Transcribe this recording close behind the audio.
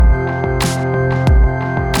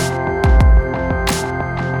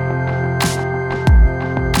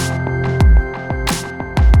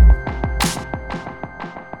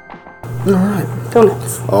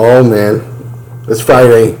Oh, man. It's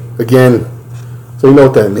Friday again. So you know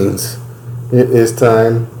what that means. It is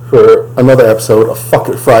time for another episode of Fuck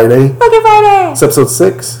It Friday. Fuck It Friday! It's episode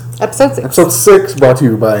 6. Episode 6 brought to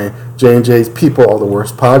you by J&J's People Are the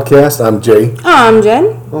Worst podcast. I'm Jay. I'm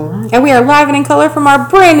Jen. All right. And we are live and in color from our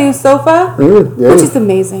brand new sofa, Yeah. which is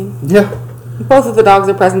amazing. Yeah. Both of the dogs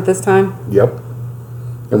are present this time. Yep.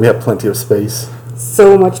 And we have plenty of space.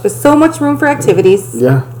 So much room for activities.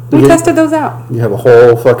 Yeah. We tested those out. You have a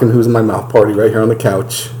whole fucking Who's in My Mouth party right here on the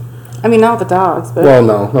couch. I mean, not with the dogs, but... Well,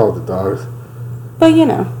 no, not with the dogs. But, you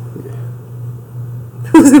know.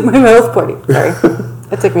 Who's in my mouth party? Sorry.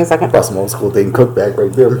 That took me a second. Got some old school Dayton cook back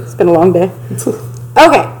right there. It's been a long day.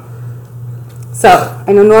 Okay. So,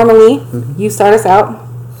 I know normally you start us out,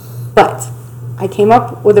 but I came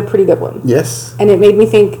up with a pretty good one. Yes. And it made me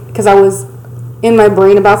think, because I was in my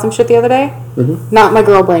brain about some shit the other day. Not my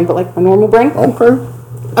girl brain, but like my normal brain.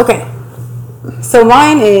 Okay. So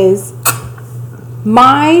mine is,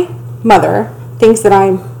 my mother thinks that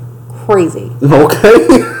I'm crazy. Okay.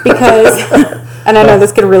 Because, and I know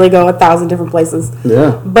this could really go 1,000 different places.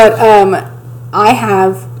 Yeah. But I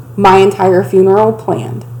have my entire funeral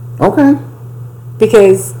planned. Okay.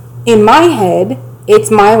 Because in my head, it's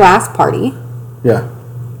my last party. Yeah.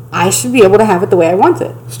 I should be able to have it the way I want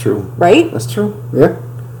it. It's true. Right? That's true. Yeah.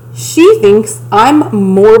 She thinks I'm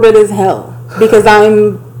morbid as hell because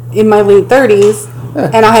I'm in my late 30s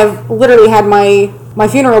and I have literally had my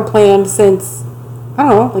funeral planned since, I don't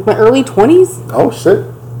know, like my early 20s. Oh, shit.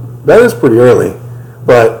 That is pretty early.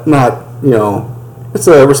 But not, it's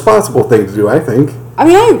a responsible thing to do, I think. I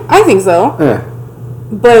mean, I think so. Yeah.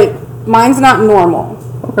 But mine's not normal.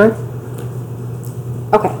 Okay.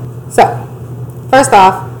 Okay. So, first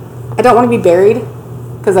off, I don't want to be buried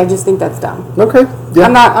because I just think that's dumb. Okay. Yeah.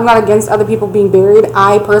 I'm not against other people being buried.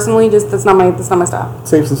 I personally that's not my style.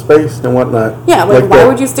 Save some space and whatnot. Yeah, like why that.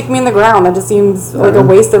 would you stick me in the ground? That just seems like a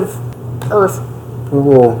waste of earth.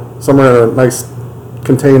 Somewhere in a nice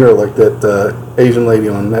container like that Asian lady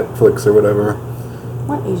on Netflix or whatever.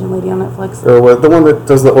 What Asian lady on Netflix? Or what, the one that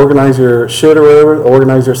does the organize your shit or whatever,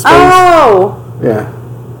 organize your space. Oh! Yeah.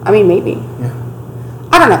 I mean, maybe. Yeah.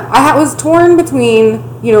 I don't know. I was torn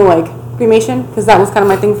between, like cremation, because that was kind of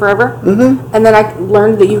my thing forever. Mm-hmm. And then I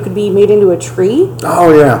learned that you could be made into a tree.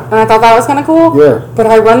 Oh, yeah. And I thought that was kind of cool. Yeah. But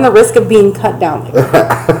I run the risk of being cut down like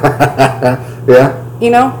that. Yeah.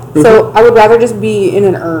 Mm-hmm. So I would rather just be in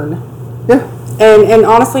an urn. Yeah. And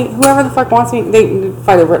honestly, whoever the fuck wants me, they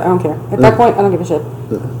fight over it. I don't care. At that point, I don't give a shit.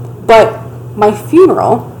 But my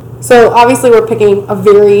funeral, so obviously we're picking a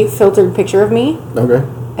very filtered picture of me. Okay.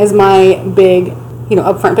 As my big,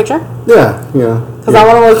 upfront picture. Yeah. Because I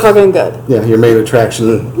want to look fucking good. Yeah, your main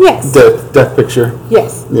attraction. Yes. Death picture.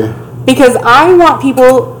 Yes. Yeah. Because I want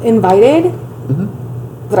people invited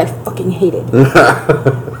that I fucking hated.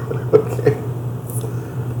 Okay.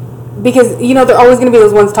 Because, they're always going to be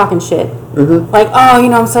those ones talking shit. Mm-hmm. Like, oh,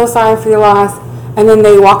 I'm so sorry for your loss. And then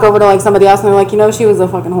they walk over to, like, somebody else and they're like, she was a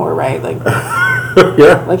fucking whore, right? Like,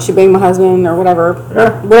 yeah. Like, she banged my husband or whatever.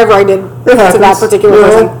 Yeah. Whatever I did to that particular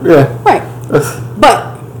person. Yeah. Right.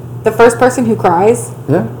 But the first person who cries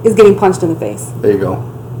is getting punched in the face. There you go.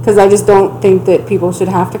 Because I just don't think that people should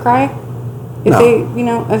have to cry. If they,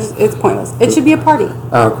 it's pointless. It should be a party.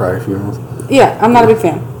 I don't cry at funerals. Yeah, I'm not a big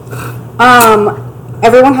fan.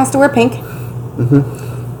 Everyone has to wear pink.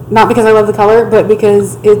 Not because I love the color, but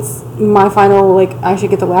because it's my final, I should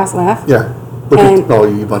get the last laugh. Yeah. Look at all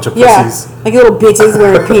you bunch of pussies. Yeah, like little bitches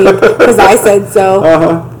wearing pink because I said so.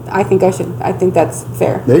 Uh-huh. I think I should. I think that's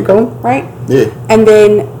fair. There you go. Right? Yeah. And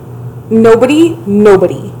then nobody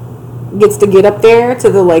gets to get up there to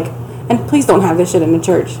the, and please don't have this shit in the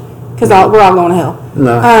church because we're all going to hell.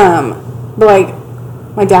 No. But,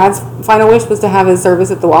 my dad's final wish was to have his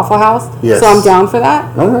service at the Waffle House. Yes. So I'm down for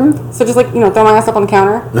that. All right. So just throw my ass up on the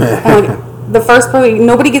counter. And the first person,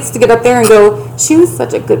 nobody gets to get up there and go, she was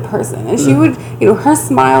such a good person. And she would, her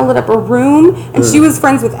smile lit up a room. And she was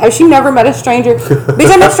friends with, she never met a stranger.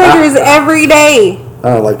 Bitch, I met strangers every day.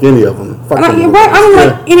 I don't like any of them. I don't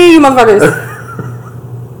like any of you motherfuckers.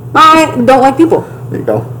 I don't like people. There you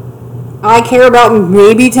go. I care about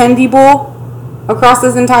maybe 10 people across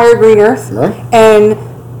this entire green earth. Right. And,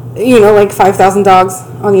 5,000 dogs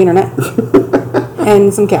on the internet.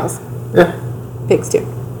 And some cows. Yeah. Pigs, too.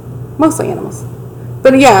 Mostly animals.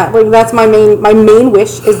 But, yeah, that's my main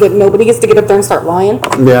wish is that nobody gets to get up there and start lying.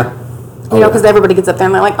 Yeah. Because everybody gets up there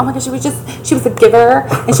and they're like, oh my gosh, she was a giver,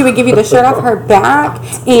 and she would give you the shirt off her back,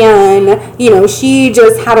 and, she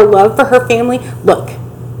just had a love for her family. Look,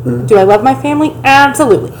 do I love my family?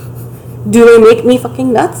 Absolutely. Do they make me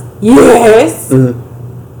fucking nuts? Yes.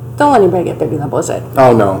 Don't let anybody get big in that bullshit.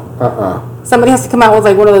 Oh, no. Somebody has to come out with,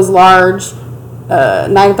 like, one of those large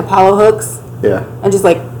Night at the Apollo hooks. Yeah. And just,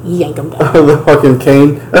 like, yank them down. The fucking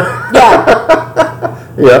cane. Yeah.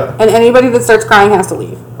 Yeah. And anybody that starts crying has to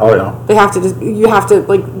leave. Oh, yeah. They have to you have to,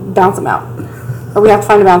 like, bounce them out. Or we have to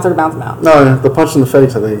find a bouncer to bounce them out. No, the punch in the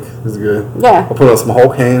face, I think, is good. Yeah. I'll put on some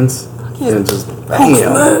Hulk hands and just bam.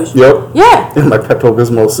 Smash. Yep. Yeah. In my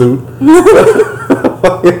Pepto-Bismol suit.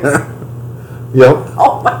 Yep.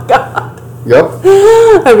 Oh my god. Yep.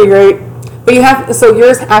 That'd be great. But you have, so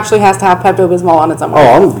yours actually has to have Pepto-Bismol on it somewhere.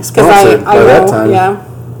 Oh, I'm going to be sponsored by that time. Yeah.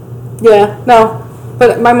 Yeah, no.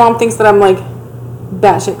 But my mom thinks that I'm like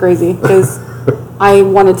batshit crazy because I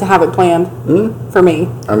wanted to have it planned for me.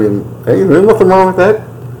 I mean, hey, there's nothing wrong with that.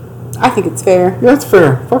 I think it's fair. Yeah, it's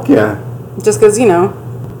fair. Fuck yeah. Just because, you know.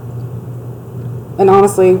 And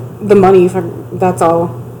honestly, the money, that's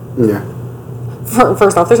all. Yeah.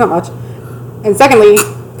 First off, there's not much. And secondly,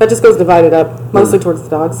 that just goes divided up, mostly towards the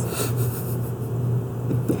dogs.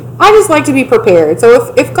 I just like to be prepared.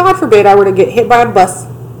 So if God forbid I were to get hit by a bus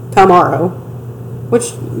tomorrow,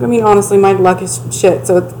 which, I mean, honestly, my luck is shit,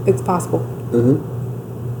 so it's possible.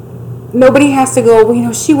 Mm-hmm. Nobody has to go, well, you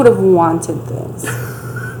know, she would have wanted this.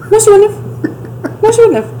 No, she wouldn't have. No, she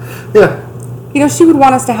wouldn't have. Yeah. You know, she would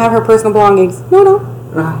want us to have her personal belongings. No.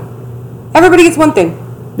 Everybody gets one thing.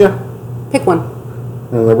 Yeah. Pick one.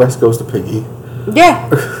 And the rest goes to Piggy. Yeah.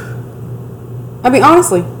 I mean,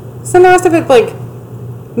 honestly, send the rest of it, like,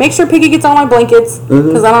 make sure Piggy gets all my blankets,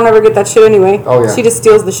 because I don't ever get that shit anyway. Oh, yeah. She just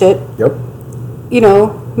steals the shit. Yep. You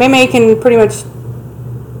know, May can pretty much,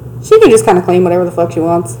 she can just kind of claim whatever the fuck she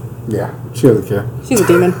wants. Yeah. She doesn't care. She's a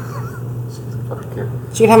demon. She doesn't fucking care.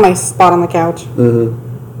 She can have my spot on the couch.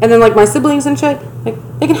 Mm-hmm. And then, like, my siblings and shit, like,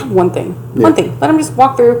 they can have one thing. Yeah. One thing. Let them just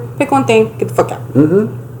walk through, pick one thing, get the fuck out.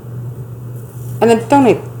 Mm-hmm. And then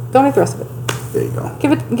donate the rest of it. There you go.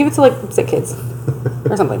 Give it to, like, sick kids.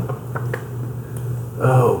 Or something.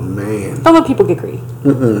 Oh, man. Don't let people get greedy.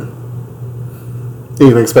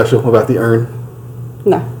 Anything special about the urn?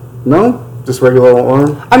 No. No? Just regular old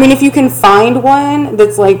urn? I mean, if you can find one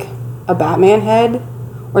that's, like, a Batman head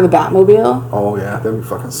or the Batmobile, Oh, yeah. That'd be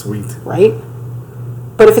fucking sweet. right?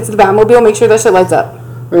 But if it's the Batmobile, make sure that shit lights up.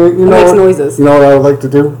 You know, makes noises. You know what I would like to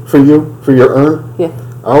do for you, for your urn? Yeah.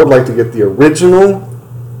 I would like to get the original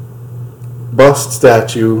bust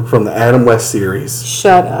statue from the Adam West series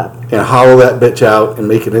Shut up. and hollow that bitch out and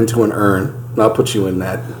make it into an urn. And I'll put you in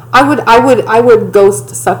that. I would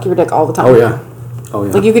ghost suck your dick all the time. Oh, yeah. Oh,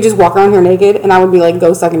 yeah. Like, you could just walk around here naked, and I would be, like,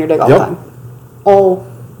 ghost sucking your dick all the Yep. time. All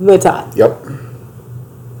the time. Yep.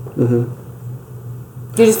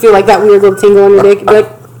 You just feel like that weird little tingle on your dick, like,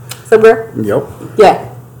 somewhere? Yep. Yeah.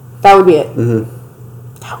 That would be it.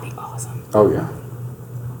 That would be awesome. Oh, yeah.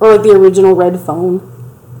 Or, like, the original red phone.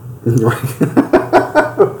 Right.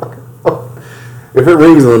 If it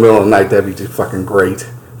rings in the middle of the night, that'd be just fucking great.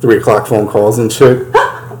 3 o'clock phone calls and shit.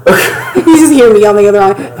 You just hear me on the other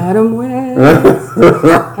line. Adam West.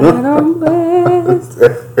 Adam West.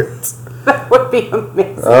 That would be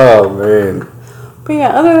amazing. Oh, man. But yeah,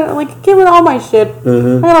 other than, like, get rid of all my shit. I got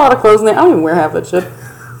a lot of clothes in there. I don't even wear half that shit.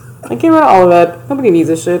 Like, get rid of all of that. Nobody needs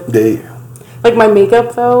this shit. Yeah. Like, my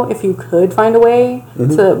makeup, though, if you could find a way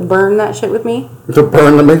to burn that shit with me. To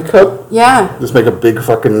burn the makeup? Yeah. Just make a big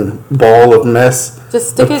fucking ball of mess.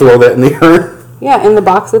 Just stick and it. throw that in the urn. Yeah, in the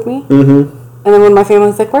box with me. And then when my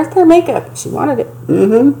family's like, where's their makeup? She wanted it.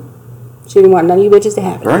 She didn't want none of you bitches to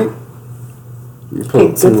have it. Right? You put Hey,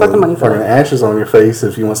 good some fucking money for fucking it. ashes on your face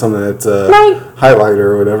if you want something that's Right.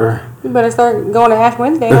 highlighter or whatever. You better start going to Ash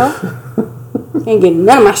Wednesday, though. Ain't getting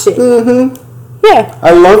none of my shit. Yeah.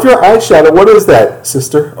 I love your eyeshadow. What is that,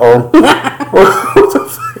 sister? Oh. What the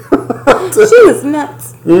fuck? She was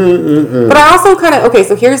nuts. But I also kind of, okay,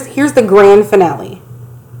 so here's the grand finale.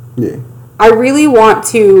 Yeah. I really want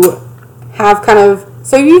to have kind of,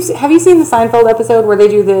 so have you seen the Seinfeld episode where they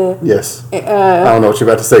do the... Yes. I don't know what you're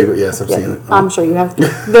about to say, but yes, I've seen it. I'm sure you have.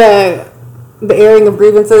 The airing of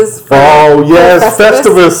grievances. Oh, yes,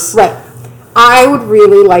 Festivus. Right. I would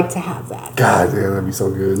really like to have that. God, damn, that'd be so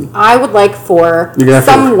good. I would like for You're gonna have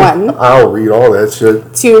someone I'll read all that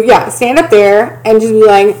shit. to, stand up there and just be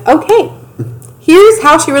like, okay, here's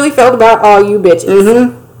how she really felt about all you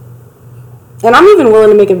bitches. And I'm even willing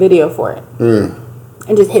to make a video for it.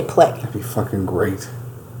 And just hit play. That'd be fucking great.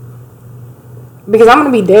 Because I'm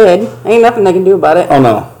going to be dead. Ain't nothing they can do about it. Oh,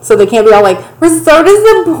 no. So they can't be all like, we're so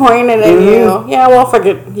disappointed in you. Yeah, well, fuck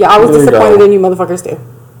it. Yeah, I was There you disappointed go. in you motherfuckers too.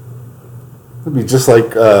 It'd be just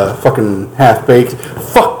like fucking half-baked.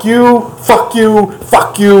 Fuck you, fuck you,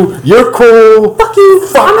 fuck you. You're cool. Fuck you.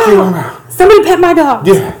 Fuck I'm you. out. Somebody pet my dog.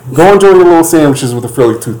 Yeah, go enjoy your little sandwiches with the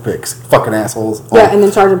frilly toothpicks. Fucking assholes. Yeah, and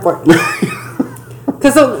then charge him for it.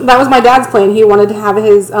 Because that was my dad's plan. He wanted to have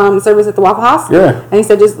his service at the Waffle House. Yeah. And he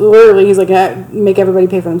said just literally, he's like, make everybody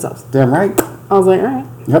pay for themselves. Damn right. I was like, all right.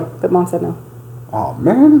 Yep. But Mom said no. Oh,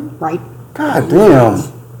 man. Right. God damn.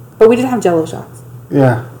 But we did have Jell-O shots.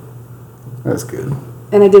 Yeah. That's good.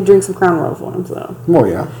 And I did drink some Crown Royal for him, so. Oh,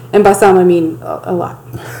 yeah. And by some, I mean a lot.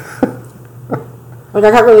 Like,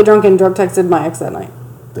 I got really drunk and drug texted my ex that night.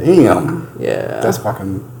 Damn. Yeah. That's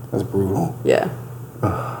brutal. Yeah.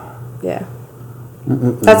 Yeah.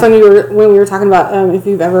 That's when we were talking about if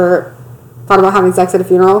you've ever thought about having sex at a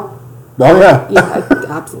funeral. Oh, yeah. Yeah,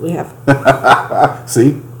 I absolutely have.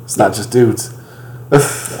 See? It's not just dudes.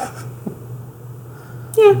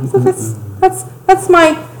 Yeah, so that's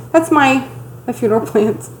my funeral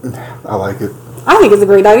plans. I like it. I think it's a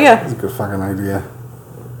great idea. It's a good fucking idea.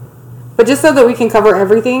 But just so that we can cover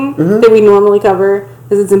everything that we normally cover,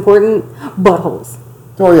 because it's important, buttholes.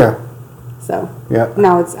 Oh, yeah. So, yeah.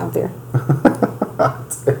 Now it's out there.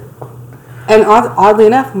 And oddly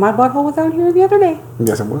enough, my butthole was out here the other day.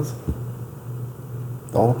 Yes, it was.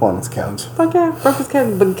 All up on his couch. Fuck yeah, broke his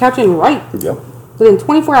couch, but the couch ain't right. Yep. Within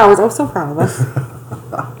 24 hours, I was so proud of us.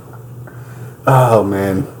 Oh,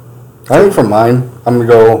 man. I think for mine, I'm going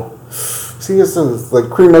to go... See, this is like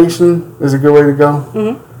cremation is a good way to go.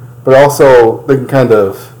 Mm-hmm. But also, they can kind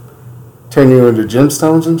of turn you into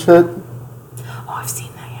gemstones and shit. Oh, I've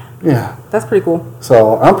seen that, yeah. Yeah. That's pretty cool.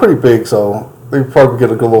 So, I'm pretty big, so they probably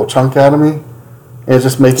get a good little chunk out of me. And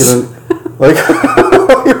just make it in... like...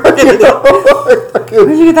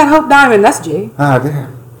 Where'd you get that Hope Diamond? That's G. Ah,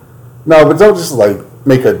 damn. No, but don't just, like,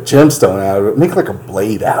 make a gemstone out of it. Make, like, a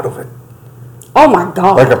blade out of it. Oh, my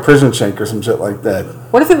God. Like a prison shank or some shit like that.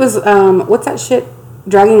 What if it was, what's that shit?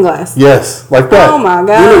 Dragon glass. Yes, like that. Oh, my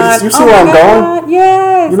God. You see where I'm going?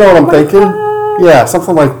 Yes. You know what I'm thinking? God. Yeah,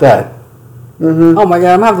 something like that. Mm-hmm. Oh, my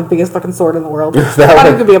God. I'm going to have the biggest fucking sword in the world. That I'm not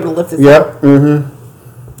way- even going to be able to lift it. Yep,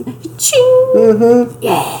 mm-hmm. Ching. Mm-hmm.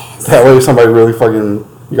 Yes. That way if somebody really fucking...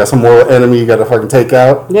 You got some mortal enemy you got to fucking take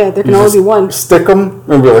out. Yeah, there can you only just be one. Stick them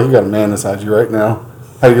and be like, you got a man inside you right now.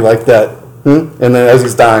 How do you like that? And then as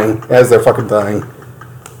he's dying, as they're fucking dying,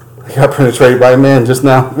 he got penetrated by a man just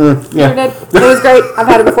now. Yeah. You're dead. It was great. I've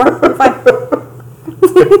had it before. You're fine.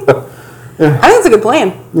 Yeah. I think it's a good plan.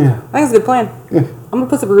 Yeah. I think it's a good plan. Yeah. I'm going to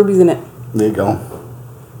put some rubies in it. There you go.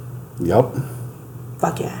 Yep.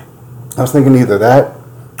 Fuck yeah. I was thinking either that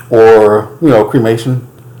or, cremation,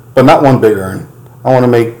 but not one big urn. I want to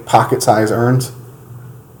make pocket-sized urns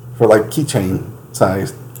for, like, keychain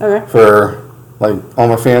size. Okay. For, like, all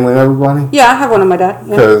my family and everybody. Yeah, I have one on my dad.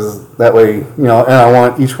 Because that way, and I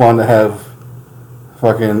want each one to have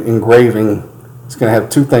fucking engraving. It's going to have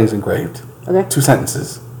 2 things engraved. Okay. 2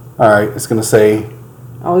 sentences. All right. It's going to say...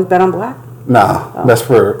 Always bet on black? Nah. Oh. That's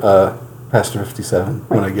for Pastor 57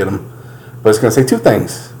 when I get them. But it's going to say 2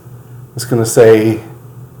 things. It's going to say,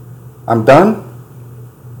 I'm done.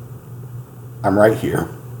 I'm right here.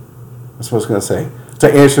 That's what it's going to say.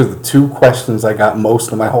 To answer the 2 questions I got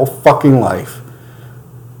most of my whole fucking life.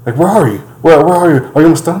 Like, where are you? Where are you? Are you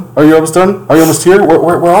almost done? Are you almost done? Are you almost here? Where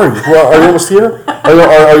are you? Are you almost here?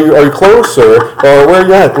 Are you close? Or where are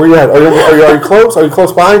you at? Where are you at? Are you close? Are you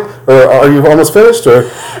close by? Or are you almost finished? Or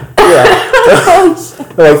yeah.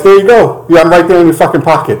 Like, there you go. Yeah, I'm right there in your fucking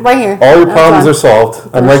pocket. Right here. All your That's problems fine. are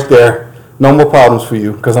solved. I'm right there. No more problems for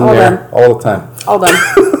you because I'm All there done. all the time. All done.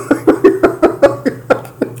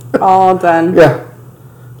 All done. Yeah.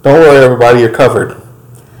 Don't worry, everybody. You're covered.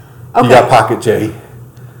 Okay. You got Pocket J.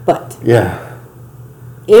 But Yeah.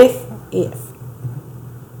 if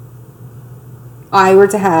I were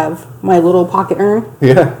to have my little pocket urn,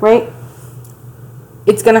 Yeah. right?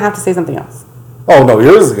 It's gonna have to say something else. Oh, no.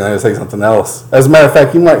 Yours is going to say something else. As a matter of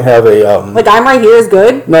fact, you might have a... Like I'm right here is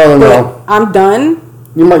good. No. but I'm done.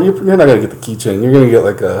 You're not going to get the keychain. You're going to get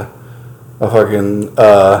like a fucking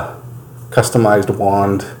customized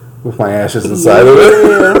wand with my ashes inside of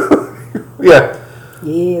it. Yeah.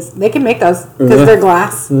 Yes, they can make those because they're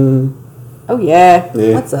glass. Mm. Oh yeah.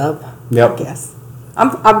 Yeah. What's up? Yep. Yes. I'm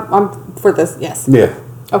for this. Yes. Yeah.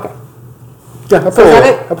 Okay. Yeah, So is that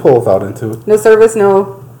it? I pull without into it. No service.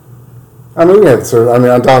 No. I mean, we had the service. I mean,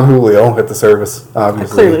 I'm Don Julio at the service,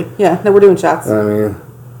 obviously. Clearly, yeah. No, we're doing shots. I mean,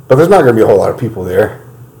 but there's not going to be a whole lot of people there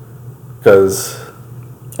because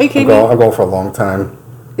Are you kidding me? I'm going for a long time.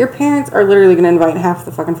 Your parents are literally going to invite half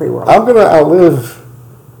the fucking free world. I'm going to outlive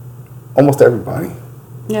almost everybody.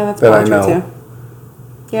 Yeah, that's that I probably true know. too.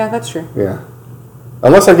 Yeah, that's true. Yeah.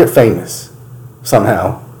 Unless I get famous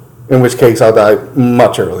somehow, in which case I'll die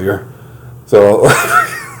much earlier. So,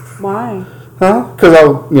 Why? huh? Because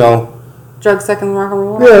I'll, Drugs, sex, and rock and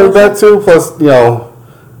roll. Yeah, that too. Plus,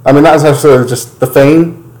 I mean, not necessarily just the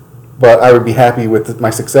fame, but I would be happy with my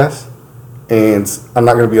success, and I'm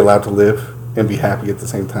not going to be allowed to live and be happy at the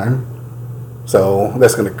same time. So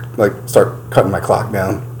that's going to start cutting my clock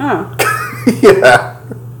down. Oh. Yeah.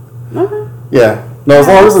 Okay. Yeah. No, as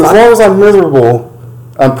long as I'm miserable,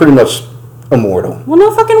 I'm pretty much immortal. Well,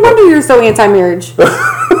 no fucking wonder you're so anti-marriage.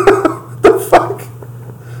 The fuck?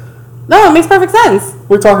 No, it makes perfect sense.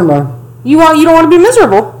 What are you talking about? You don't want to be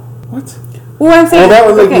miserable. What? Well, what I'm saying. Well, that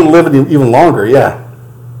would make me live even longer. Yeah.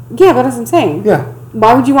 Yeah, but that's what I'm saying. Yeah.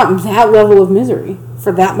 Why would you want that level of misery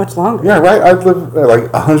for that much longer? Yeah, right. I'd live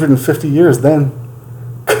like 150 years then.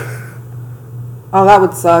 Oh, that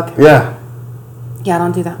would suck. Yeah. Yeah,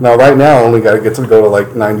 don't do that. Now, right now, I only got to get to go to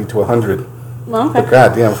like 90 to 100. Well, okay. But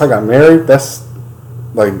goddamn, if I got married, that's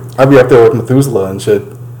like I'd be up there with Methuselah and shit.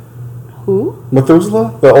 Who?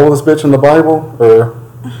 Methuselah, the oldest bitch in the Bible, or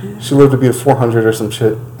she lived to be 400 or some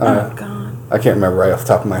shit. Oh God. I can't remember right off the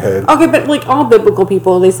top of my head. Okay, but like all biblical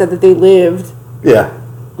people, they said that they lived. Yeah.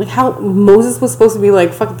 Like how Moses was supposed to be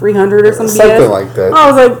like fucking 300 or something. Something like that.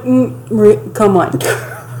 I was like, come on,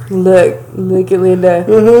 look at Linda.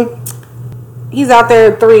 Mm-hmm. He's out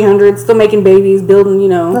there at 300, still making babies, building,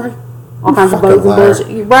 Right. all kinds of boats and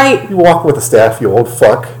bullshit. Right. You walk with a staff, you old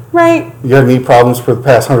fuck. Right. You had knee problems for the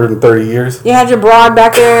past 130 years. You had your broad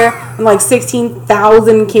back there and like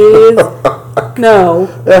 16,000 kids. No.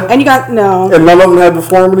 Yeah. And you got, no. And none of them had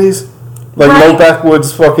deformities? Like Right. no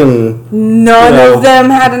backwoods fucking... None of them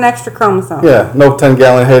had an extra chromosome. Yeah, no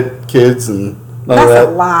 10-gallon head kids and none of that. That's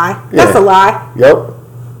a lie. That's Yeah. a lie. Yep.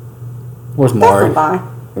 Where's Mari? That's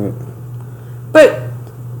a lie. But,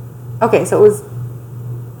 okay, so it was...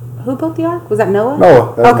 Who built the ark? Was that Noah?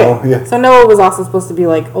 Noah. That's Okay. Noah, yeah. So Noah was also supposed to be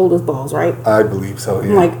like old as balls, right? I believe so, yeah.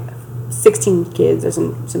 And like 16 kids or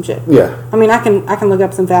some shit. Yeah. I mean, I can look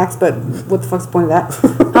up some facts, but what the fuck's the point of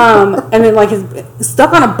that? And then like he's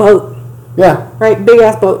stuck on a boat, Yeah. right? Big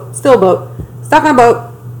ass boat, still a boat, stuck on a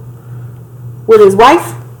boat with his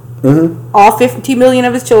wife, all 50 million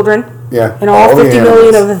of his children, Yeah. and all the 50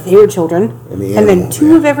 million of their children, And the and then animals,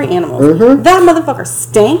 two yeah. of every animal. Mhm. That motherfucker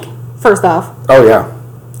stank. First off, Oh, yeah.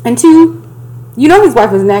 and two, his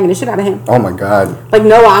wife was nagging the shit out of him. Oh, my God. Like,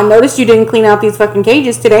 Noah, I noticed you didn't clean out these fucking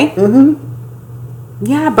cages today. Mm-hmm.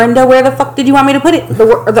 Yeah, Brenda, where the fuck did you want me to put it?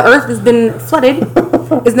 The earth has been flooded.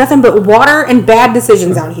 It's nothing but water and bad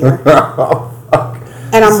decisions out here. Oh, fuck.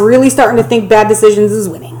 And I'm really starting to think bad decisions is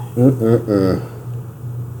winning.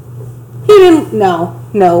 He didn't.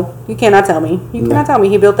 No, you cannot tell me. You cannot tell me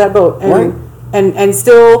he built that boat Right. and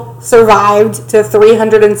still survived to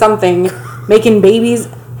 300 and something, making babies,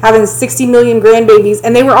 having 60 million grandbabies,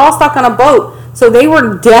 and they were all stuck on a boat. So they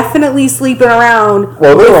were definitely sleeping around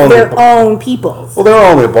Well, they were with only- their own peoples. Well, they were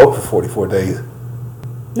only a boat for 44 days.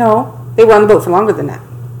 No, they were on the boat for longer than that.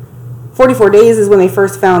 44 days is when they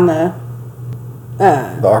first found the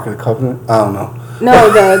The Ark of the Covenant? I don't know. no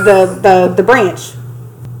the branch.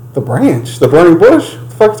 The branch? The burning bush? What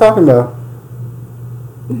the fuck are you talking about?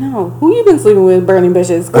 No, who you been sleeping with, burning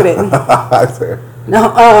bushes? Quit it. I swear. No,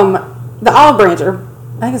 the olive branch, or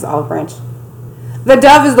I think it's the olive branch. The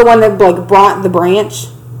dove is the one that like brought the branch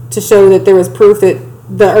to show that there was proof that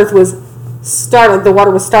the earth was the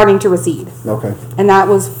water was starting to recede, Okay. and that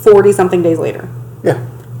was 40 something days later. Yeah.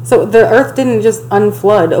 So the earth didn't just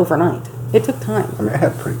unflood overnight. It took time. I mean, it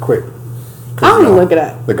happened pretty quick. I'm gonna look it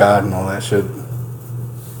up. The God and all that shit.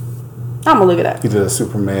 I'm gonna look it up. He did a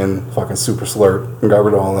Superman fucking super slurp and got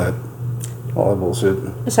rid of all that bullshit.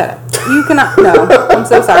 Shut up. You cannot. No, I'm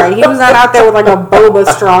so sorry. He was not out there with like a boba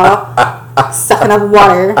straw, sucking up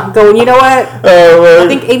water, going, you know what? I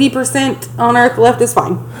think 80% on Earth left is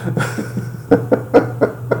fine.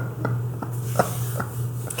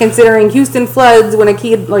 Considering Houston floods when a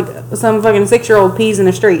kid, like some fucking 6-year-old, pees in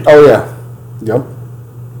the street. Oh, yeah. Yep.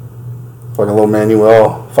 Fucking little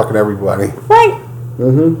Manuel fucking everybody. Right?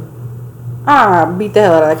 Mm-hmm. Beat the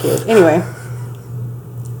hell out of that kid. Anyway,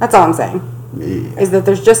 that's all I'm saying. Yeah. Is that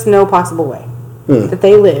there's just no possible way Hmm. that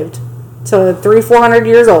they lived to 300-400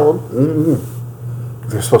 years old. Mm-hmm.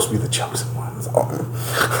 They're supposed to be the chosen ones. Oh.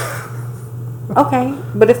 Okay,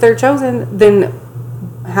 but if they're chosen, then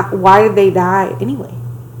why did they die anyway?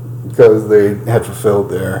 Because they had fulfilled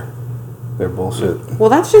their bullshit. Well,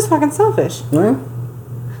 that's just fucking selfish. Right?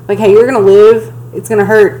 Like, hey, you're gonna live. It's gonna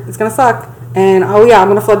hurt. It's gonna suck. And oh yeah, I'm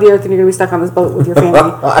gonna flood the earth, and you're gonna be stuck on this boat with your family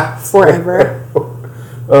forever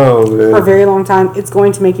Oh man. for a very long time. It's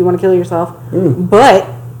going to make you want to kill yourself. But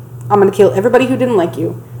I'm gonna kill everybody who didn't like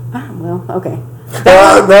you. Well, okay.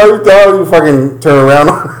 Now you fucking turn around.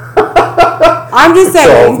 I'm just All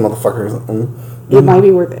saying, motherfuckers. it might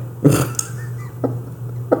be worth it.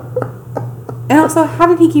 also, how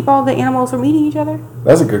did he keep all the animals from eating each other?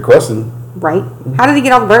 That's a good question. Right? How did he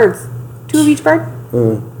get all the birds? 2 of each bird?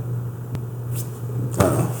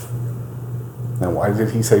 Now, why did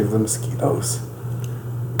he save the mosquitoes?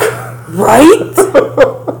 Right?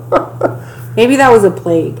 Maybe that was a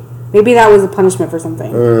plague. Maybe that was a punishment for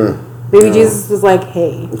something. Maybe Jesus was like,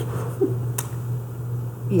 hey,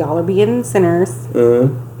 y'all are being sinners,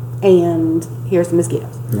 and here's some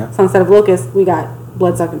mosquitoes. Yeah. So instead of locusts, we got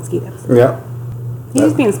blood-sucking mosquitoes. Yeah. He's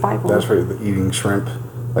just being spiteful. That's for the eating shrimp.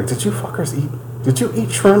 Like, did you fuckers eat? Did you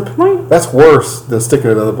eat shrimp? Right. That's worse than sticking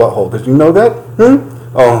it in the butthole. Did you know that?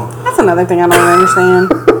 Oh. That's another thing I don't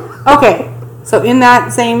understand. Okay, so in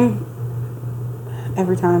that same...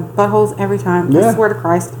 Every time. Buttholes every time. Yeah. I swear to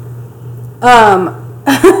Christ.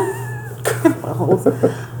 Buttholes.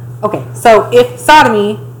 Okay, so if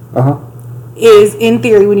sodomy is, in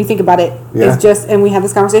theory, when you think about it, is just, and we had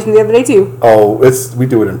this conversation the other day too. Oh, we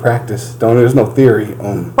do it in practice. There's no theory.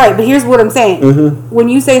 Right, but here's what I'm saying. When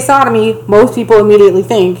you say sodomy, most people immediately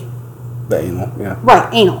think... The anal, yeah. Right,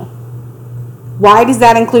 anal. Why does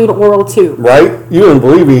that include oral too? Right? You didn't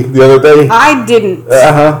believe me the other day. I didn't.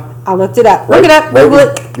 I looked it up. Right, Look it up. Google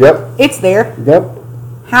it. Yep. It's there. Yep.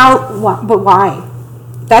 How? But why?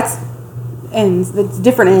 That's ends. That's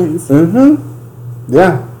different ends.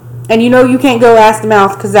 Yeah. And you can't go ass to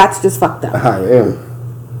mouth because that's just fucked up. I am.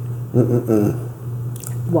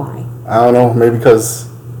 Why? I don't know. Maybe because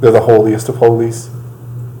they're the holiest of holies.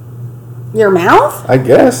 Your mouth? I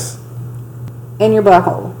guess. And your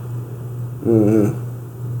butthole.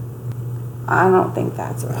 I don't think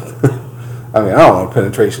that's right. I mean, I don't want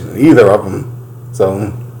penetration in either of them.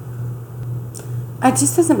 So. It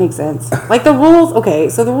just doesn't make sense. Like the rules. Okay,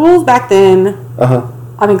 so the rules back then.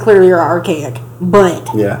 I mean, clearly are archaic,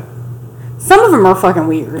 but yeah, some of them are fucking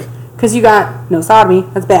weird. Because you got no sodomy.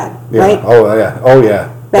 That's bad, right? Oh yeah. Oh yeah.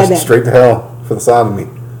 Bad. Straight to hell for the sodomy.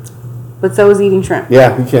 But so is eating shrimp.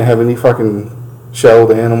 Yeah, you can't have any fucking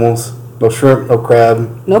shelled animals. No shrimp, no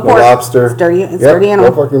crab, no pork, lobster. It's dirty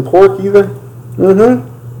animal. No fucking pork either.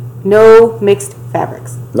 No mixed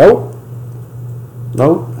fabrics. Nope.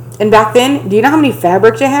 And back then, do you know how many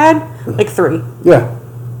fabrics you had? Like 3. Yeah.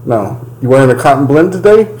 No. You wearing a cotton blend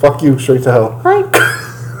today? Fuck you, straight to hell. Right.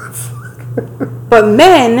 But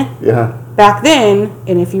men, back then,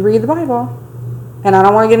 and if you read the Bible, and I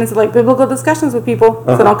don't want to get into like biblical discussions with people,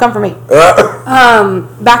 so don't come for me.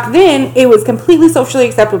 Back then, it was completely socially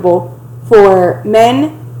acceptable for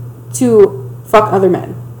men to fuck other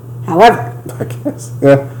men. However, I guess,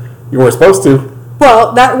 you weren't supposed to.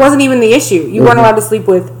 Well, that wasn't even the issue. You weren't allowed to sleep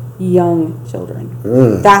with young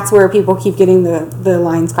children. That's where people keep getting the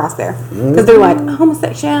lines crossed there. Because they're like,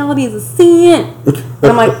 homosexuality is a sin. And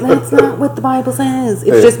I'm like, that's not what the Bible says.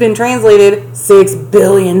 It's just been translated 6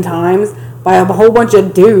 billion times by a whole bunch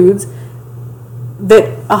of dudes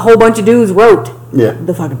that a whole bunch of dudes wrote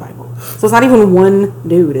the fucking Bible. So it's not even one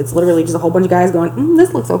dude. It's literally just a whole bunch of guys going,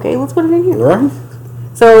 this looks okay. Let's put it in here. Right.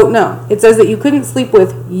 So, no. It says that you couldn't sleep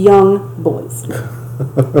with young boys.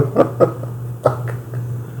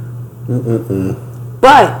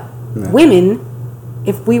 But women,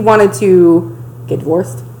 if we wanted to get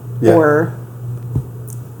divorced or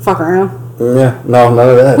fuck around, no, none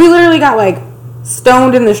of that. We literally got like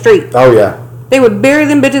stoned in the street. Oh yeah, they would bury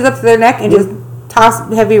them bitches up to their neck and just toss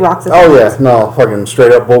heavy rocks at them. Oh yeah, no, fucking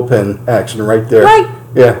straight up bullpen action right there. Right.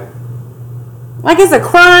 Yeah. Like it's a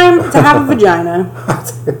crime to have a vagina.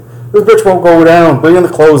 This bitch won't go down. Bring in the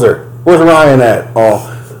closer. Where's Ryan at?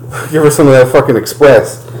 Oh, give her some of that fucking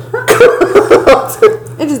express.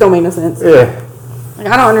 It just don't make no sense. Yeah. Like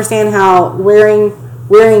I don't understand how wearing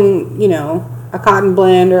a cotton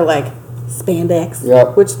blend or like spandex,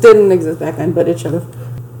 which didn't exist back then, but it should have,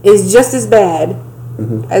 is just as bad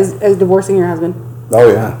as divorcing your husband.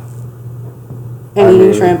 Oh yeah. And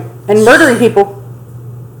eating shrimp and murdering people.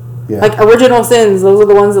 Yeah. Like original sins. Those are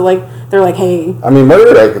the ones that like they're like, hey. I mean,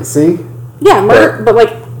 murder I can see. Yeah, murder, but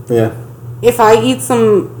like. Yeah. If I eat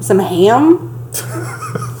some ham.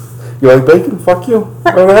 You like bacon? Fuck you.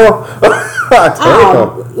 What the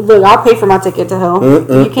hell? Look, I'll pay for my ticket to hell.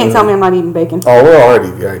 You can't tell me I'm not eating bacon. Oh, we're already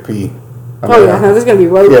VIP. No, there's gonna be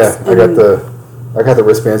ropes. Yeah, I got the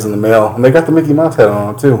wristbands in the mail, and they got the Mickey Mouse head on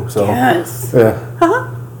them too. So yes. Yeah.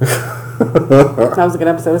 That was a good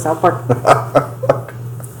episode of South Park.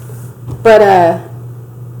 But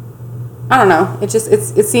I don't know. It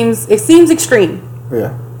seems extreme.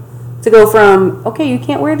 Yeah. To go from, okay, you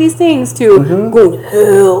can't wear these things to go to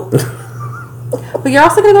hell. But you're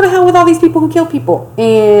also going to go to hell with all these people who kill people.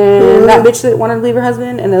 And that bitch that wanted to leave her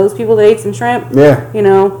husband and those people that ate some shrimp. Yeah. You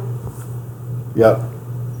know. Yep.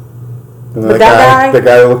 And But that guy, the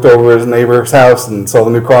guy that looked over his neighbor's house and saw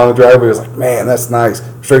the new car on the driveway was like, man, that's nice.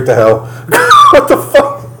 Straight to hell. What the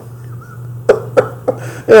fuck?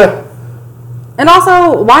 Yeah. And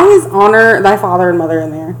also, why is honor thy father and mother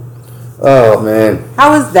in there? Oh, man.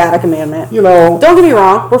 How is that a commandment? You know. Don't get me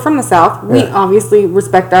wrong. We're from the South. We Yeah. obviously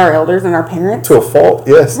respect our elders and our parents. To a fault,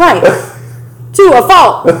 yes. Right. To a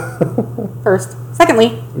fault. First.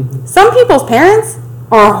 Secondly, some people's parents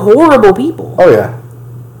are horrible people. Oh, yeah.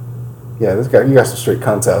 Yeah, this guy, you got some straight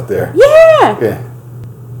cunts out there. Yeah. Yeah.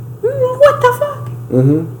 What the fuck?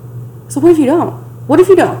 Mm-hmm. So what if you don't? What if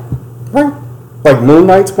you don't? Right. Like Moon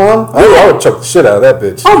Knight's mom? I would chuck the shit out of that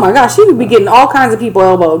bitch. Oh my gosh, she would be getting all kinds of people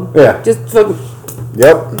elbowed. Yeah. Just fucking.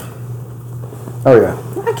 Yep. Oh, yeah.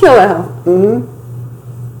 I kill that hoe. Mm-hmm.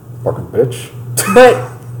 Fucking bitch.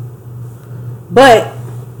 But,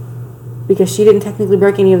 because she didn't technically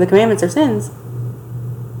break any of the commandments or sins,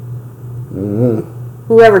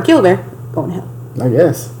 whoever killed her, going to hell. I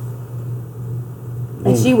guess.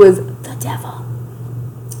 And she was the devil.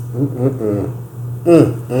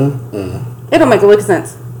 It don't make a lick of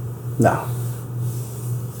sense. No.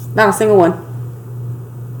 Not a single one.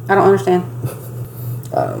 I don't understand.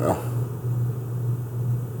 I don't know.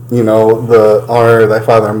 You know, the honor thy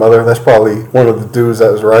father and mother, that's probably one of the dudes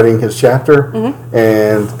that was writing his chapter,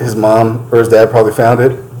 and his mom or his dad probably found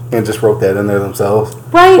it and just wrote that in there themselves.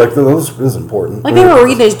 Right. Like, this is important. Like, they were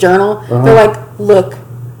reading his journal. They're like, look,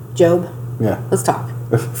 Job, Yeah. let's talk.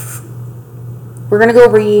 We're going to go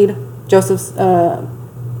read Joseph's,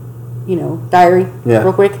 diary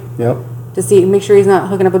real quick. Yep. To make sure he's not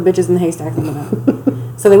hooking up with bitches in the haystacks and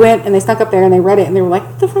whatnot. So they went and they snuck up there and they read it and they were like,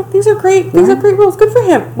 what the fuck? These are great. These are great rules. Good for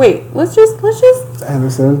him. Wait, let's just.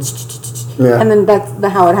 Anderson. Yeah. And then that's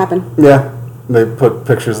how it happened. Yeah. They put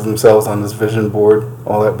pictures of themselves on this vision board,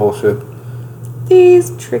 all that bullshit.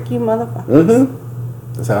 These tricky motherfuckers.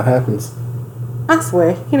 Mm-hmm. That's how it happens. I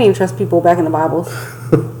swear, you can't even trust people back in the Bibles.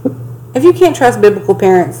 If you can't trust biblical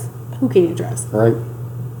parents, who can you trust? Right.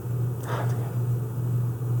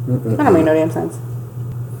 That don't make no damn sense.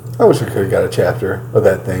 I wish I could have got a chapter of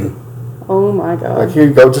that thing. Oh my god. Like, here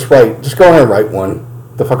you go, just go ahead and write one.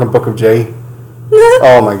 The fucking Book of J.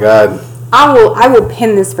 Oh my god. I will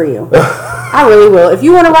pin this for you. I really will. If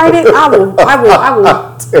you want to write it, I will.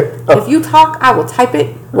 If you talk, I will type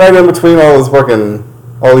it. Right in between all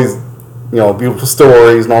these, beautiful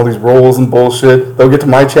stories and all these rules and bullshit. They'll get to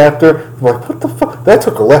my chapter. They're like, what the fuck? That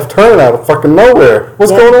took a left turn out of fucking nowhere.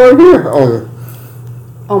 What's going on here?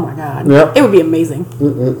 Oh my god. Yep. It would be amazing.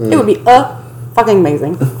 It would be fucking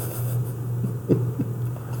amazing.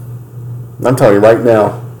 I'm telling you right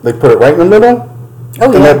now, they put it right in the middle. Oh,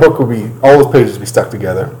 and that book all those pages would be stuck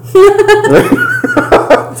together.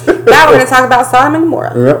 Now we're going to talk about Sodom and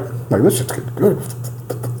Gomorrah. Yep. Like, this shit's good.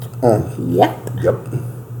 Yep. Yep.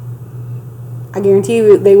 I guarantee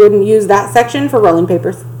you they wouldn't use that section for rolling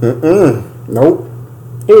papers. Nope.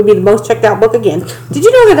 It would be the most checked out book again. Did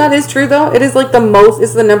you know that is true, though? It is like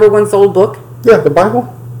it's the number one sold book. Yeah, the Bible.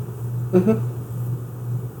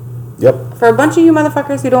 Yep. For a bunch of you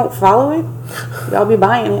motherfuckers who don't follow it, y'all be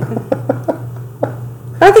buying it.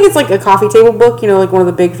 But I think it's like a coffee table book, like one of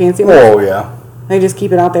the big fancy ones. Oh, yeah. They just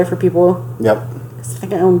keep it out there for people. Yep. I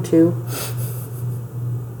think I own 2.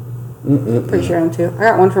 Pretty sure I own 2. I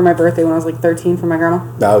got one for my birthday when I was like 13 from my grandma.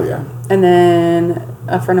 Oh, yeah. And then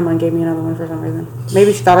a friend of mine gave me another one for some reason.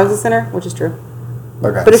 Maybe she thought I was a sinner, which is true.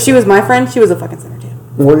 Okay. But if she was my friend, she was a fucking sinner too.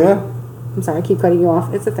 Well, yeah. I'm sorry, I keep cutting you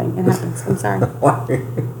off. It's a thing. It happens. I'm sorry.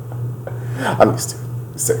 I'm used to it.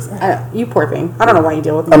 It's sexy. You poor thing. I don't know why you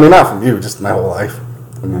deal with me. I mean, not from you, just my whole life.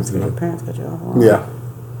 I'm used to Your it. parents cut you off. Yeah.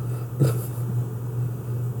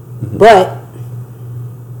 But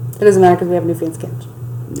it doesn't matter because we have a new fancy couch.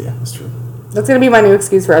 Yeah, that's true. That's going to be my new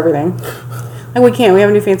excuse for everything. Like, we can't. We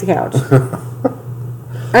have a new fancy couch.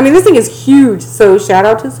 I mean, this thing is huge. So, shout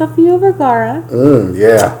out to Sofia Vergara.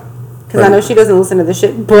 Yeah. Because I know she doesn't listen to this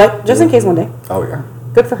shit. But, just in case one day. Oh, yeah.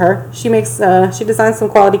 Good for her. She designs some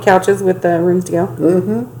quality couches with rooms to go.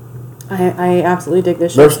 Mm-hmm. I absolutely dig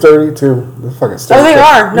this shit. They're sturdy, too. They're fucking sturdy. Oh, they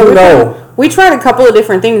are. No, we tried a couple of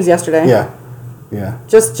different things yesterday. Yeah. Yeah.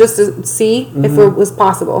 Just to see if it was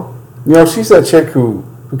possible. She's that chick who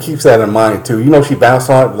keeps that in mind, too. She bounced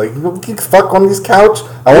on it. Like, you can fuck on this couch.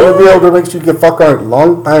 I want to be able to make sure you can fuck on it a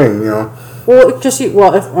long time, Well, because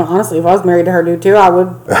honestly, if I was married to her dude, too, I would,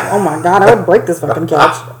 oh my God, I would break this fucking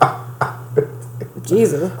couch.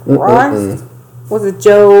 Jesus Christ. Was it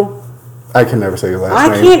Joe? I can never say your last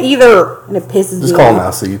name. I can't either, and it pisses me off. Just call him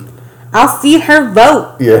Alcide. I'll see her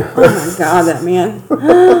vote. Yeah. Oh my God, that man.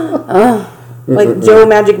 Like Joe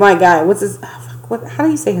Magic Mike guy. What's his? How do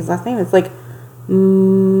you say his last name? It's like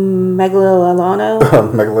Magic Megalodon.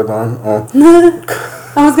 Megalodon. Oh.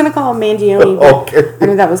 I was gonna call him Mangione, but Okay. I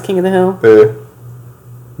knew that was King of the Hill.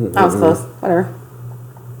 Yeah. That was close. Whatever.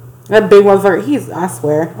 That big motherfucker. I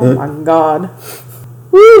swear. Oh my god.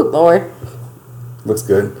 Woo, Lord. Looks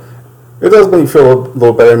good. It does make you feel a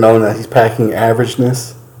little better knowing that he's packing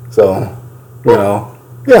averageness. So, you know.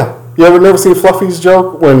 Yeah. You ever never seen Fluffy's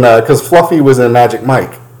joke? Because Fluffy was in Magic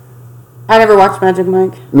Mike. I never watched Magic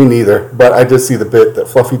Mike. Me neither. But I did see the bit that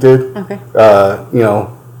Fluffy did. Okay. You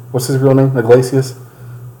know, what's his real name? Iglesias?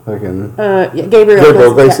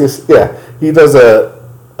 Gabriel Iglesias. Yeah. He does a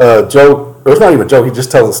joke. Or it's not even a joke. He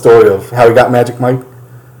just tells a story of how he got Magic Mike.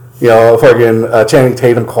 You know, fucking Channing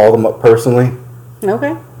Tatum called him up personally.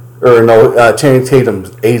 Okay. Or no, Channing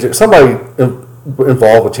Tatum's agent. Somebody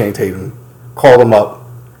involved with Channing Tatum called him up.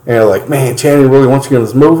 And they're like, man, Channing really wants you in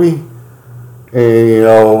this movie. And, you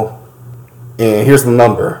know, and here's the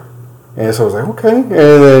number. And so I was like, okay. And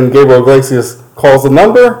then Gabriel Iglesias calls the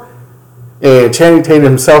number. And Channing Tatum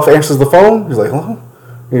himself answers the phone. He's like, hello?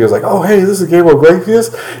 And he was like, oh, hey, this is Gabriel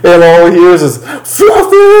Iglesias. And all he hears is,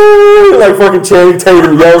 Fluffy! Like fucking Channing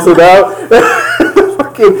Tatum yells it out.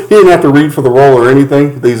 He didn't have to read for the role or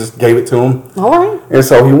anything. They just gave it to him. All right. And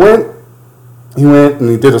so he went and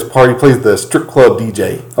he did his part. He plays the strip club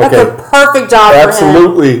DJ. Okay. That's a perfect job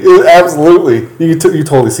Absolutely. For him. Absolutely. You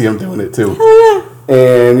totally see him doing it too. Hell yeah.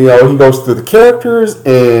 And, you know, he goes through the characters,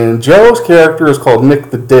 and Joe's character is called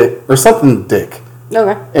Nick the Dick, or something Dick.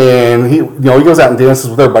 Okay. And he goes out and dances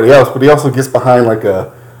with everybody else, but he also gets behind like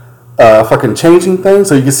a fucking changing thing,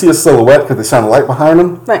 so you can see his silhouette because they shine a light behind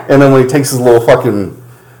him. Right. And then when he takes his little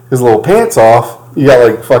pants off, you got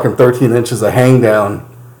like fucking 13 inches of hang down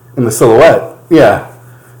in the silhouette. Yeah.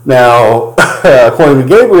 Now, according to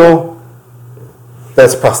Gabriel,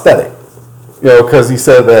 that's prosthetic. You know, because he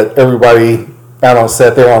said that everybody out on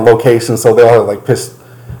set, they were on location, so they all had like pissed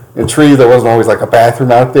in trees. There wasn't always like a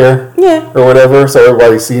bathroom out there. Yeah. Or whatever, so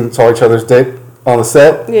everybody saw each other's dick on the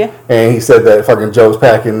set. Yeah. And he said that fucking Joe's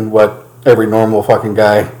packing what every normal fucking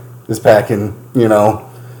guy is packing, you know.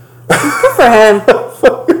 Good for him.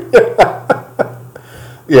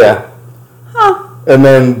 Yeah. Huh. And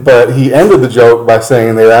then, but he ended the joke by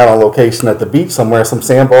saying they were out on location at the beach somewhere, some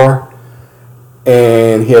sandbar,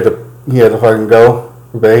 and he had to fucking go.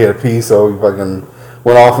 But he had to pee, so he fucking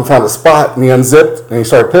went off and found a spot, and he unzipped, and he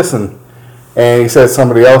started pissing. And he said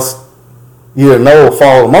somebody else he didn't know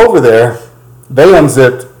followed him over there. They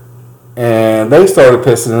unzipped, and they started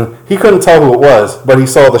pissing. He couldn't tell who it was, but he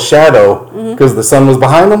saw the shadow because the sun was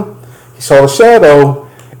behind him. He saw the shadow,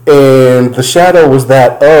 and the shadow was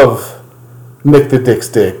that of Nick the Dick's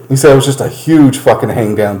dick. He said it was just a huge fucking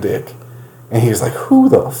hang down dick. And he was like, who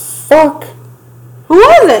the fuck? Who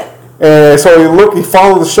was it? And so he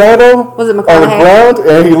followed the shadow Was it on the McConaughey? ground,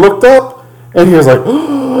 and he looked up, and he was like,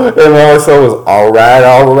 and all I saw was, all right.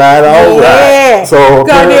 Yeah. So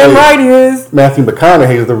goddamn right he is. Matthew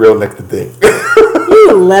McConaughey is the real Nick the Dick.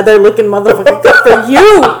 You leather looking motherfucker. Good for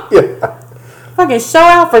you. Yeah. Fucking show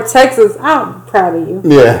out for Texas. I'm proud of you.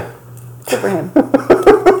 Yeah. Good for him.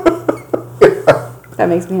 That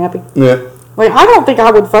makes me happy. Yeah. Wait, I don't think I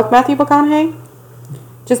would fuck Matthew McConaughey.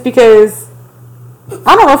 Just because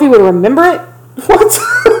I don't know if he would remember it. What?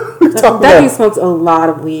 That dude smokes a lot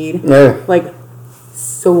of weed. Yeah. Like,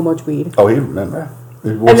 so much weed. Oh, he remember.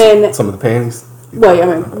 He wore And then some of the panties. Wait, I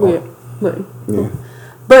mean, Yeah.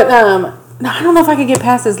 But no, I don't know if I could get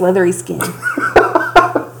past his leathery skin.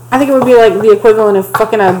 I think it would be like the equivalent of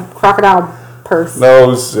fucking a crocodile purse.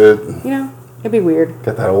 No shit. You know, it'd be weird.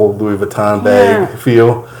 Got that old Louis Vuitton bag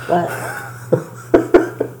feel. But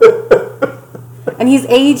and he's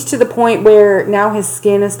aged to the point where now his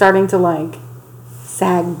skin is starting to like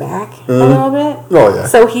sag back a little bit. Oh yeah.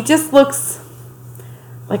 So he just looks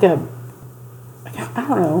like I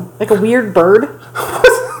don't know, like a weird bird.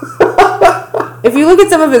 If you look at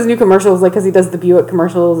some of his new commercials, like because he does the Buick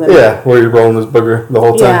commercials, and yeah, where he's rolling his booger the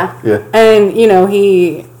whole time. Yeah. And you know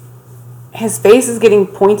his face is getting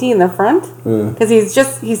pointy in the front because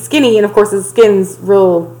he's skinny, and of course his skin's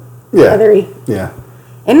real leathery. Yeah.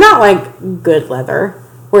 And not like good leather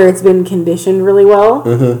where it's been conditioned really well.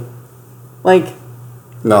 Mm-hmm. Like.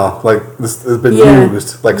 No, like this has been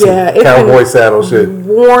used, like some cowboy saddle shit.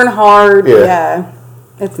 Worn hard. Yeah.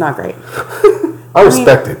 It's not great. I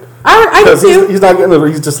respect it. I do too. He's not getting.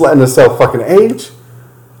 He's just letting himself fucking age.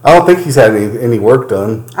 I don't think he's had any work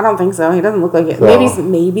done. I don't think so. He doesn't look like it. So,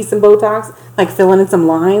 maybe some Botox, like filling in some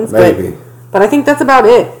lines. Maybe. But I think that's about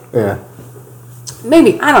it. Yeah.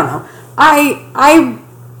 Maybe. I don't know.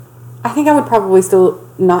 I think I would probably still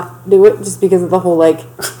not do it just because of the whole like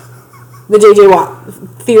the JJ Watt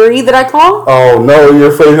theory that I call. Oh no,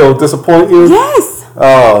 you're afraid he'll disappoint you? Yes.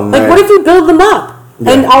 Oh, man. Like, what if you build them up?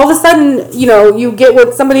 Yeah. And all of a sudden, you know, you get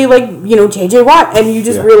with somebody like, you know, J.J. Watt, and you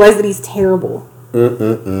just realize that he's terrible.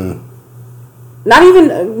 Not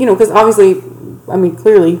even, you know, because obviously, I mean,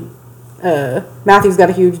 clearly, Matthew's got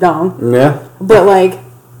a huge dong. Yeah. But, like,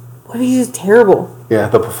 what if he's just terrible? Yeah,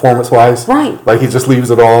 the performance-wise. Right. Like, he just leaves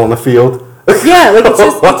it all on the field. Yeah, like,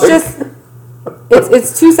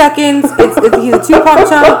 it's 2 seconds, he's a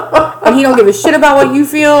 2-punch and he don't give a shit about what you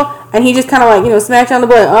feel, and he just kind of, like, you know, smacks you on the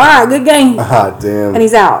butt. All right, good game. Ah, damn. And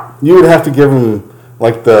he's out. You would have to give him,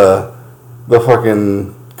 like, the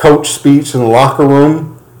fucking coach speech in the locker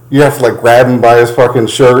room. You have to, like, grab him by his fucking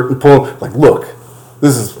shirt and pull him, like, look,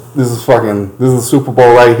 this is the Super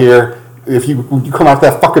Bowl right here. If you come out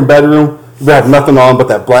that fucking bedroom, you better have nothing on but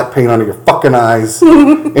that black paint under your fucking eyes,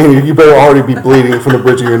 and you better already be bleeding from the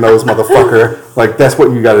bridge of your nose, motherfucker. Like, that's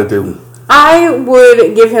what you gotta do. I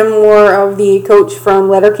would give him more of the coach from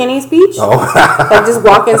Letterkenny speech. Oh. Like, just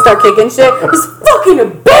walk in and start kicking shit. It's fucking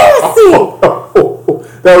embarrassing.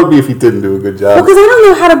 That would be if he didn't do a good job. Well, because I don't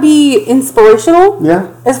know how to be inspirational.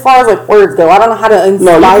 Yeah. As far as, like, words go. I don't know how to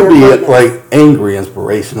inspire. No, you could be, greatness. like, angry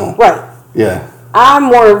inspirational. Right. Yeah. I'm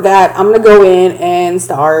more of that. I'm going to go in and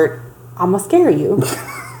start, I'm going to scare you.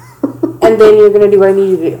 And then you're going to do what I need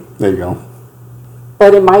you to do. There you go.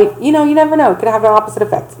 But it might, you know, you never know. It could have the opposite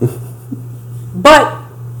effect. But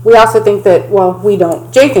we also think that, well, we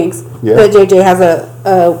don't. Jay thinks that JJ has a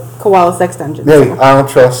koala sex dungeon. Yeah, I don't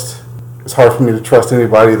trust. It's hard for me to trust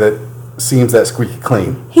anybody that seems that squeaky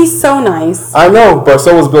clean. He's so nice. I know, but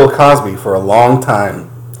so was Bill Cosby for a long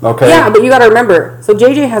time. Okay? Yeah, but you got to remember, so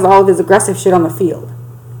JJ has all of his aggressive shit on the field.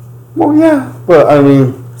 Well, yeah, but I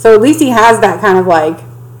mean... So at least he has that kind of like...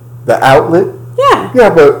 The outlet? Yeah. Yeah,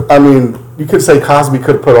 but I mean, you could say Cosby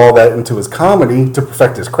could have put all that into his comedy to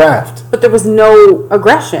perfect his craft. But there was no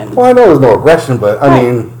aggression. Well, I know there's no aggression, but I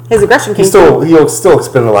mean... His aggression came he'll still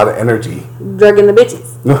expend a lot of energy. Drugging the bitches.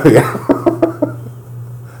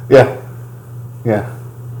 Yeah. Yeah.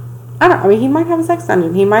 I mean, he might have a sex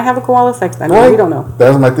dungeon. He might have a koala sex dungeon. Right. We don't know.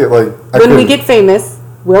 That's my thing. Like, when we get famous,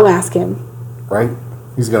 we'll ask him. Right?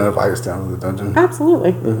 He's going to invite us down to the dungeon.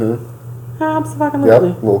 Absolutely. Mm-hmm. Absolutely. Yep.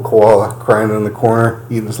 Little koala crying in the corner,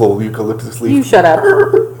 eating this little eucalyptus leaf. You shut up.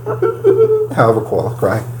 However koala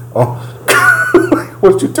cry. Oh.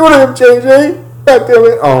 What you doing to him, JJ? God damn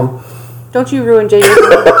it. Don't you ruin JJ.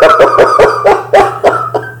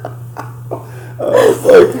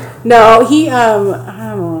 No, he, I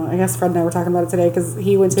don't know. I guess Fred and I were talking about it today because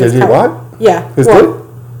he went to his... JJ what? Yeah. His dick?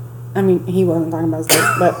 I mean, he wasn't talking about his dick,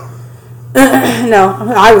 but... no,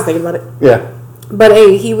 I was thinking about it. Yeah. But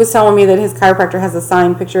he was telling me that his chiropractor has a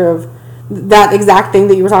signed picture of that exact thing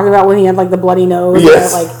that you were talking about when he had, like, the bloody nose.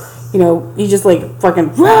 Yes. And, like, you know, he just, like,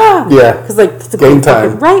 fucking... Rah! Yeah. Because, like, it's a game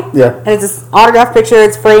time. Right? Yeah. And it's this autographed picture.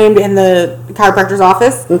 It's framed in the chiropractor's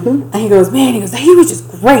office. Mm-hmm. And he goes, he was just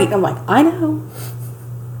great. I'm like, I know.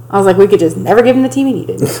 I was like, we could just never give him the team he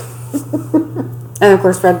needed. And, of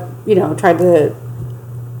course, Fred, you know, tried to...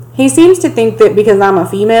 He seems to think that because I'm a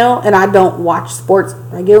female and I don't watch sports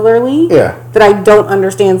regularly, that I don't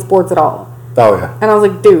understand sports at all. Oh, yeah. And I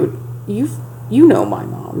was like, dude, you know my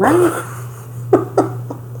mom, right?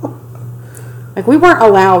 Like, we weren't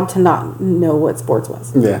allowed to not know what sports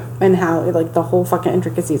was. Yeah. And how, like, the whole fucking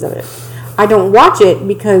intricacies of it. I don't watch it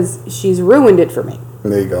because she's ruined it for me.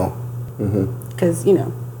 There you go. Because, you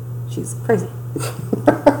know, she's crazy.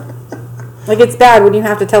 Like, it's bad when you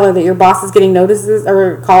have to tell her that your boss is getting notices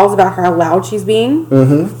or calls about how loud she's being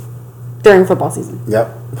during football season. Yep.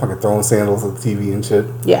 Fucking throwing sandals at the TV and shit.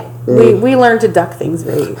 Yeah. We learned to duck things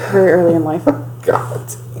very, very early in life. God.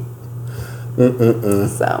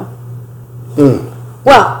 So.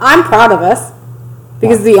 Well, I'm proud of us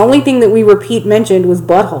because the only thing that we mentioned was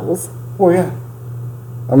buttholes. Well, yeah.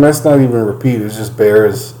 I mean, that's not even a repeat. It's just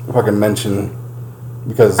bears fucking mention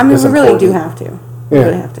because I mean, it's we really important. do have to. We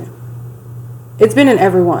really have to. It's been in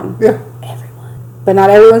everyone. Yeah. Everyone. But not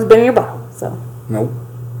everyone's been in your butthole, so. Nope.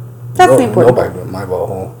 That's the important Nobody but my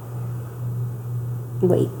butthole.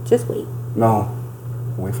 Wait. Just wait. No.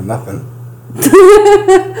 Wait for nothing.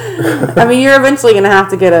 I mean, you're eventually going to have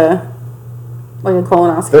to get a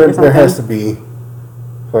colonoscopy or something. There has to be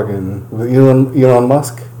fucking... Elon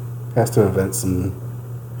Musk has to invent some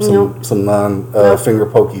non-finger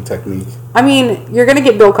pokey technique. I mean, you're going to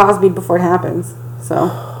get Bill Cosby before it happens,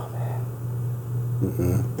 so...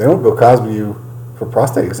 They don't Bill Cosby you for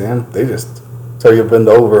prostate exam. They just tell you to bend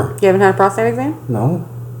over. You haven't had a prostate exam? No.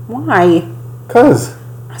 Why? 'Cause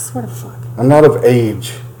I swear to fuck. I'm not of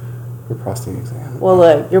age for prostate exam. Well,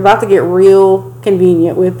 look, you're about to get real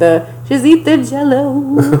convenient with the just eat the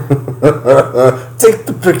Jello. Take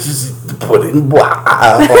the pictures, eat Put in wow.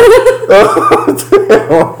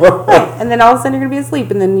 Right. And then all of a sudden you're gonna be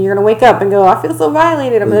asleep, and then you're gonna wake up and go, "I feel so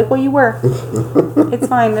violated." I'm like, "Well, you were." It's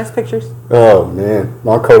fine. There's pictures. Oh man,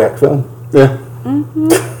 on Kodak film. Yeah.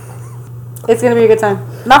 It's gonna be a good time.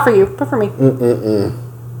 Not for you, but for me.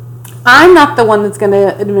 I'm not the one that's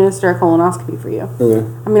gonna administer a colonoscopy for you. Yeah.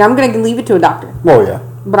 I mean, I'm gonna leave it to a doctor. Oh yeah.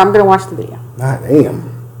 But I'm gonna watch the video. God damn.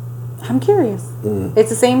 I'm curious. It's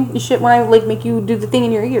the same shit when I like make you do the thing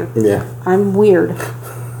in your ear. Yeah. I'm weird.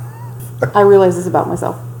 I realize this about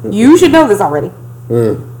myself. You should know this already.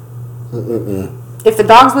 If the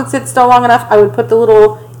dogs would sit still long enough, I would put the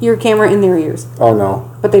little ear camera in their ears. Oh no.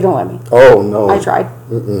 But they don't let me. Oh no. I tried.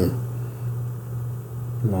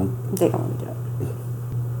 No. They don't let me do it.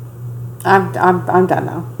 I'm done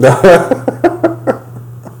now.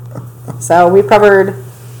 So we've covered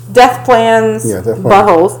death plans,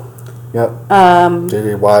 buttholes. Yep.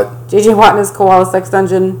 JJ Watt. JJ Watt and his koala sex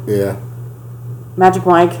dungeon. Yeah. Magic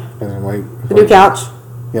Mike. The new couch.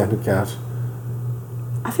 Yeah, new couch.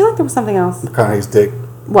 I feel like there was something else. McConaughey's dick.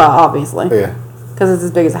 Well, obviously. Yeah. Because it's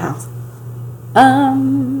as big as a house. I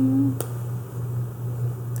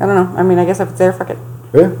don't know. I mean, I guess if it's there, fuck it.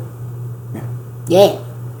 Yeah. Yeah.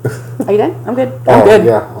 Are you done? I'm good. I'm good.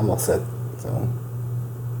 Yeah, I'm all set. So. All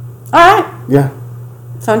right. Yeah.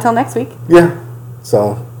 So until next week. Yeah.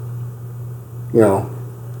 So, I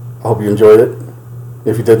hope you enjoyed it.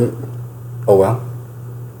 If you didn't, oh well.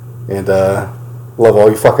 And love all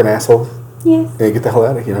you fucking assholes. Yes. And get the hell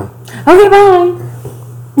out of here. Okay, bye.